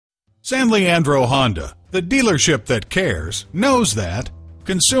San Leandro Honda, the dealership that cares, knows that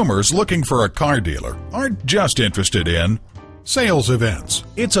consumers looking for a car dealer aren't just interested in sales events.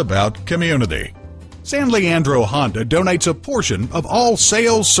 It's about community. San Leandro Honda donates a portion of all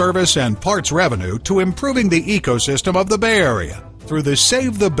sales, service, and parts revenue to improving the ecosystem of the Bay Area through the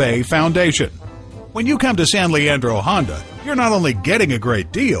Save the Bay Foundation. When you come to San Leandro Honda, you're not only getting a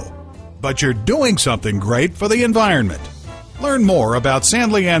great deal, but you're doing something great for the environment. Learn more about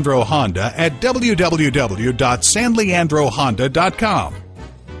San Leandro Honda at www.sanleandrohonda.com.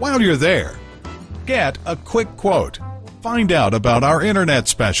 While you're there, get a quick quote. Find out about our internet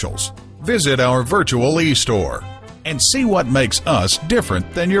specials. Visit our virtual e-store and see what makes us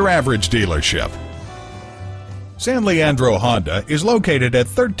different than your average dealership. San Leandro Honda is located at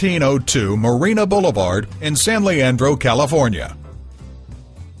 1302 Marina Boulevard in San Leandro, California.